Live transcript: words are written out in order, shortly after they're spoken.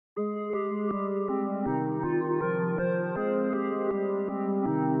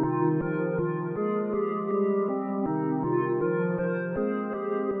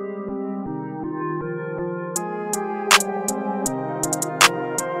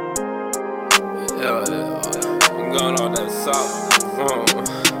I'm going on that salt.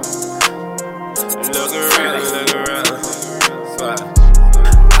 Look around.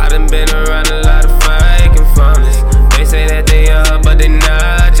 I done been around a lot of fake and phonies. They say that they are, but they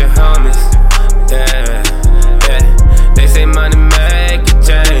not your homies. Yeah. They say money make you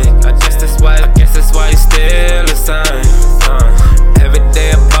change. I guess that's why you still the same. Every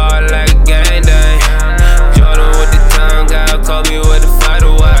day I ball like a game day. Jordan with the tongue, God called me with the fight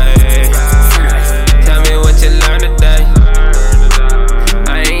away. Tell me what you learned today.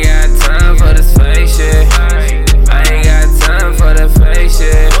 I ain't got time for this fake shit. I ain't got time for that fake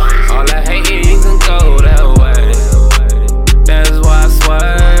shit. All I hate you can go that way. That's why I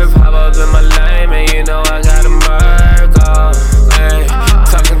swerve. Hop up in my lane, and you know I got a merc off. Hey,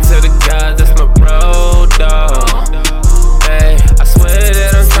 talking to the guys, that's my bro, dog. Hey, I swear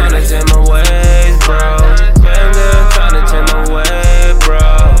that I'm tryna change my ways, bro. Swear that I'm tryna change my ways, bro.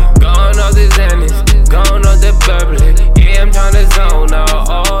 Going off these Xannies, going off that burbly. Yeah, I'm tryna zone out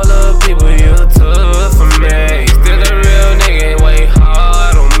all the people you took from me. Still a real nigga, way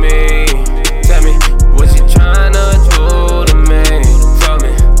hard on me. Tell me, what you tryna do to me? Tell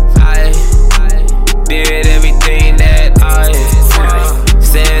me, I did everything that I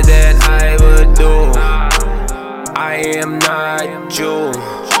said that I would do. I am not you.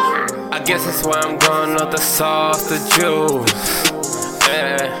 I guess that's why I'm going off the sauce, the juice.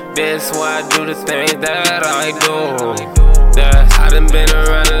 Yeah, that's why I do the things that I do. Yeah, I done been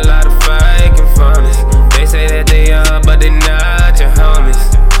around a lot of fake and phonies. They say that they are, but they not your homies.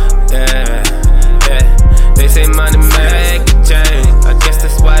 Yeah. They say money make you change. I guess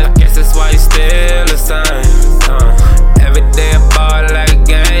that's why you still the same. Every day I ball like a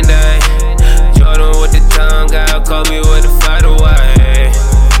game day. Jordan with the tongue, God called me with the fight away.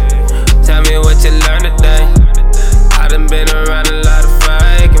 Tell me what you learned today. I done been around a lot of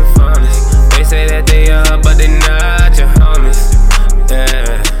fake and phonies. They say that they are, but they not your homies.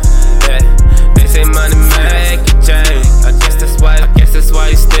 Yeah. They say money make you change. I guess that's why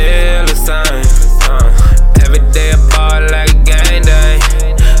you still the same. Every day I ball like a game day.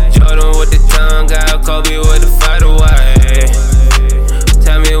 Jordan with the tongue, God called me with the fight away.